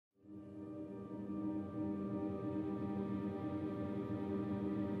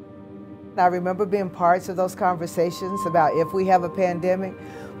I remember being parts of those conversations about if we have a pandemic.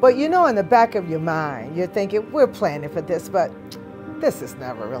 But you know, in the back of your mind, you're thinking, we're planning for this, but this is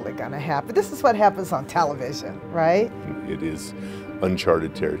never really going to happen. This is what happens on television, right? It is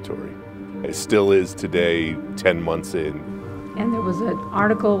uncharted territory. It still is today, 10 months in. And there was an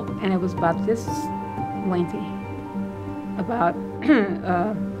article, and it was about this lengthy, about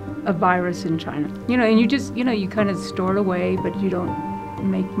a virus in China. You know, and you just, you know, you kind of store it away, but you don't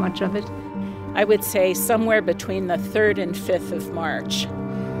make much of it. I would say somewhere between the 3rd and 5th of March,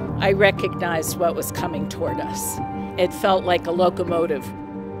 I recognized what was coming toward us. It felt like a locomotive.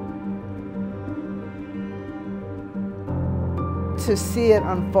 To see it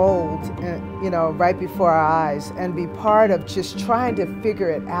unfold, you know, right before our eyes and be part of just trying to figure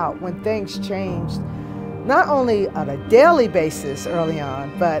it out when things changed, not only on a daily basis early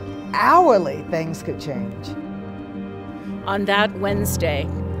on, but hourly things could change. On that Wednesday,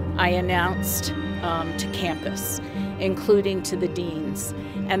 I announced to campus, including to the deans,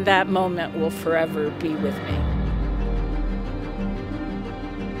 and that moment will forever be with me.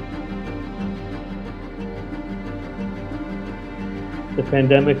 The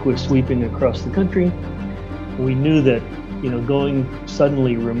pandemic was sweeping across the country. We knew that, you know, going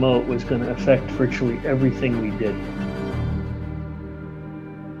suddenly remote was going to affect virtually everything we did.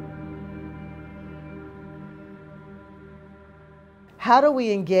 How do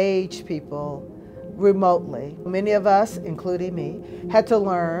we engage people remotely? Many of us, including me, had to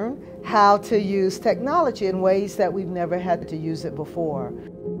learn how to use technology in ways that we've never had to use it before.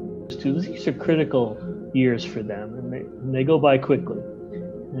 These are critical years for them, and they go by quickly.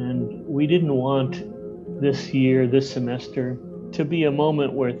 And we didn't want this year, this semester, to be a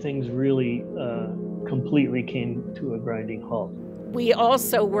moment where things really completely came to a grinding halt. We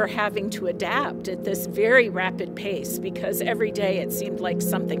also were having to adapt at this very rapid pace because every day it seemed like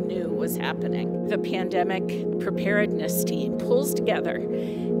something new was happening. The pandemic preparedness team pulls together.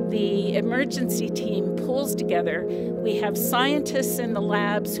 The emergency team pulls together. We have scientists in the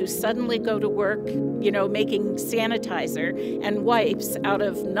labs who suddenly go to work, you know, making sanitizer and wipes out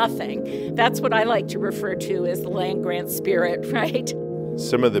of nothing. That's what I like to refer to as the land-grant spirit, right?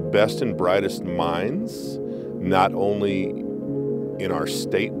 Some of the best and brightest minds, not only in our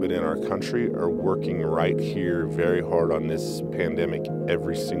state but in our country, are working right here very hard on this pandemic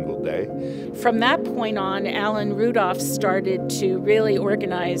every single day. From that point on, Alan Rudolph started to really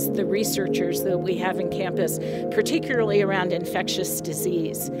organize the researchers that we have in campus, particularly around infectious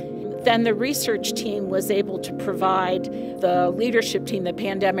disease. Then the research team was able to provide the leadership team, the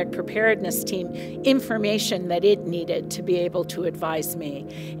pandemic preparedness team, information that it needed to be able to advise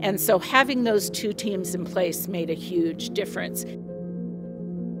me. And so having those two teams in place made a huge difference.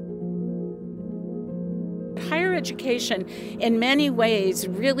 Higher education, in many ways,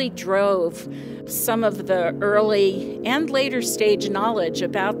 really drove some of the early and later stage knowledge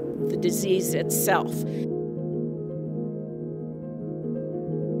about the disease itself.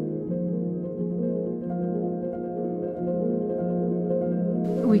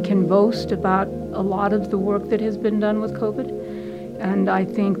 We can boast about a lot of the work that has been done with COVID, and I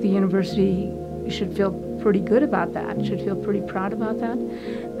think the university should feel pretty good about that, should feel pretty proud about that.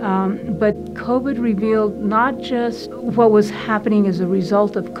 But COVID revealed not just what was happening as a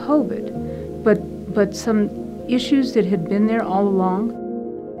result of COVID, but some issues that had been there all along.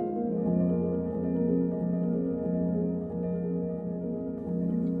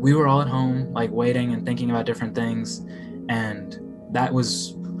 We were all at home, like waiting and thinking about different things, and that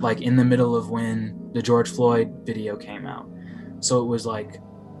was like in the middle of when the George Floyd video came out. So it was like,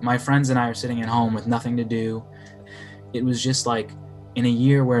 my friends and I are sitting at home with nothing to do. It was just like, in a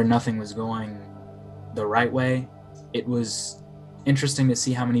year where nothing was going the right way, it was interesting to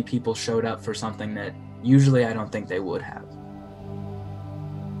see how many people showed up for something that usually I don't think they would have.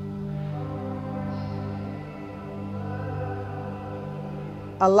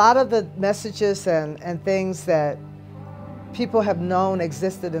 A lot of the messages and things that people have known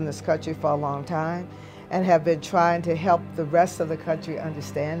existed in this country for a long time and have been trying to help the rest of the country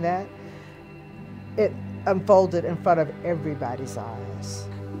understand that, it unfolded in front of everybody's eyes.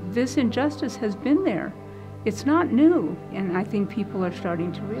 This injustice has been there. It's not new, and I think people are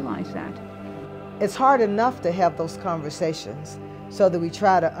starting to realize that. It's hard enough to have those conversations so that we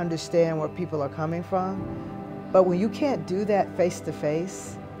try to understand where people are coming from, but when you can't do that face to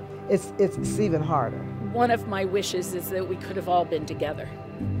face, it's even harder. One of my wishes is that we could have all been together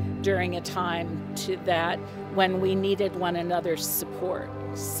during a time that when we needed one another's support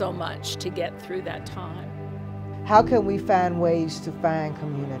so much to get through that time. How can we find ways to find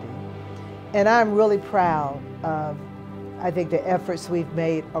community? And I'm really proud of I think the efforts we've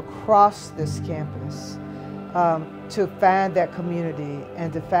made across this campus to find that community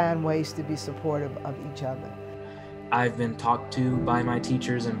and to find ways to be supportive of each other. I've been talked to by my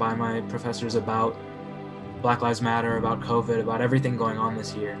teachers and by my professors about Black Lives Matter, about COVID, about everything going on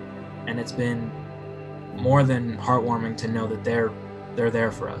this year. And it's been more than heartwarming to know that they're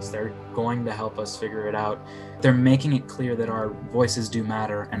there for us. They're going to help us figure it out. They're making it clear that our voices do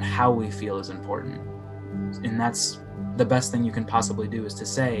matter and how we feel is important. And that's the best thing you can possibly do, is to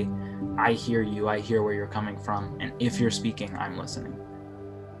say, I hear you, I hear where you're coming from, and if you're speaking, I'm listening.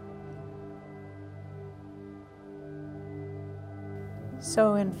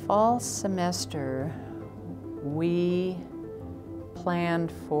 So in fall semester, we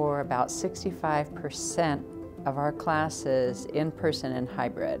planned for about 65% of our classes in person and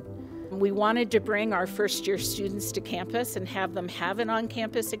hybrid. We wanted to bring our first-year students to campus and have them have an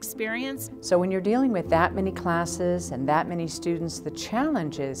on-campus experience. So when you're dealing with that many classes and that many students, the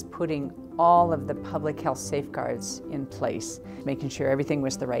challenge is putting all of the public health safeguards in place, making sure everything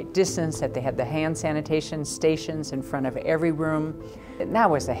was the right distance, that they had the hand sanitation stations in front of every room. And that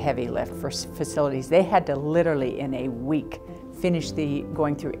was a heavy lift for facilities. They had to literally, in a week, finish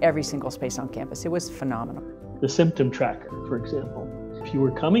going through every single space on campus. It was phenomenal. The symptom tracker, for example. If you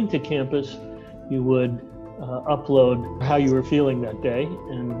were coming to campus, you would upload how you were feeling that day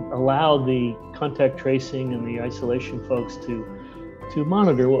and allow the contact tracing and the isolation folks to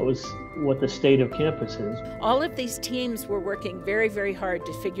monitor what the state of campus is. All of these teams were working very, very hard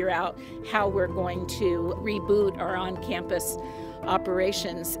to figure out how we're going to reboot our on-campus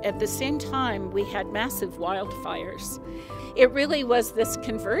operations. At the same time, we had massive wildfires. It really was this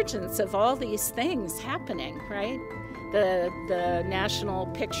convergence of all these things happening, right? The national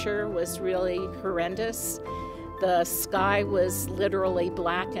picture was really horrendous. The sky was literally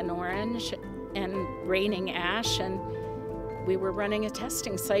black and orange and raining ash, and we were running a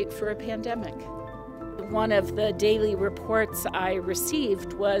testing site for a pandemic. One of the daily reports I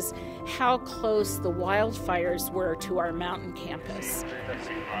received was how close the wildfires were to our mountain campus.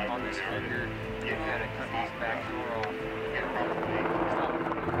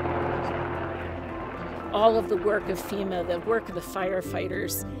 All of the work of FEMA, the work of the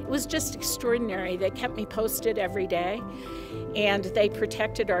firefighters, it was just extraordinary. They kept me posted every day, and they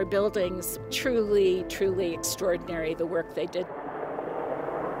protected our buildings. Truly, truly extraordinary, the work they did.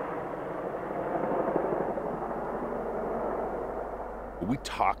 We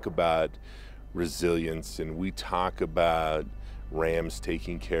talk about resilience and we talk about Rams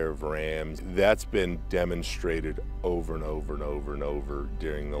taking care of Rams. That's been demonstrated over and over and over and over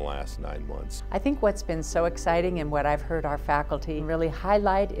during the last 9 months. I think what's been so exciting and what I've heard our faculty really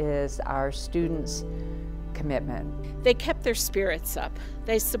highlight is our students' commitment. They kept their spirits up.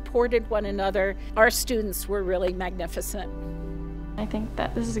 They supported one another. Our students were really magnificent. I think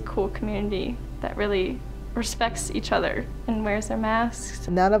that this is a cool community that really respects each other and wears their masks.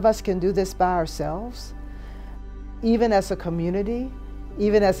 None of us can do this by ourselves. Even as a community,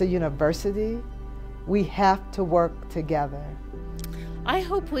 even as a university, we have to work together. I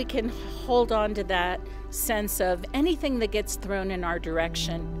hope we can hold on to that sense of anything that gets thrown in our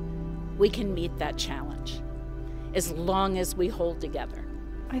direction, we can meet that challenge as long as we hold together.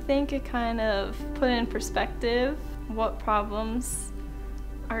 I think it kind of put in perspective what problems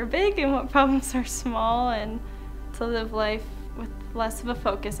are big and what problems are small, and to live life with less of a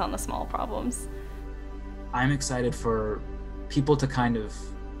focus on the small problems. I'm excited for people to kind of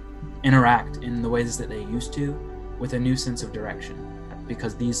interact in the ways that they used to with a new sense of direction.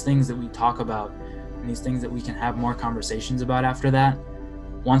 Because these things that we talk about and these things that we can have more conversations about after that,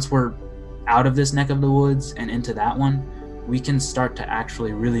 once we're out of this neck of the woods and into that one, we can start to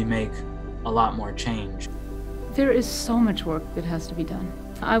actually really make a lot more change. There is so much work that has to be done.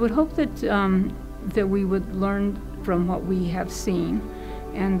 I would hope that, that we would learn from what we have seen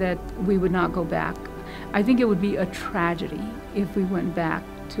and that we would not go back. I think it would be a tragedy if we went back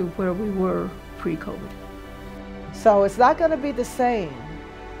to where we were pre-COVID. So it's not going to be the same.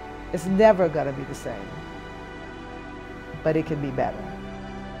 It's never going to be the same. But it can be better.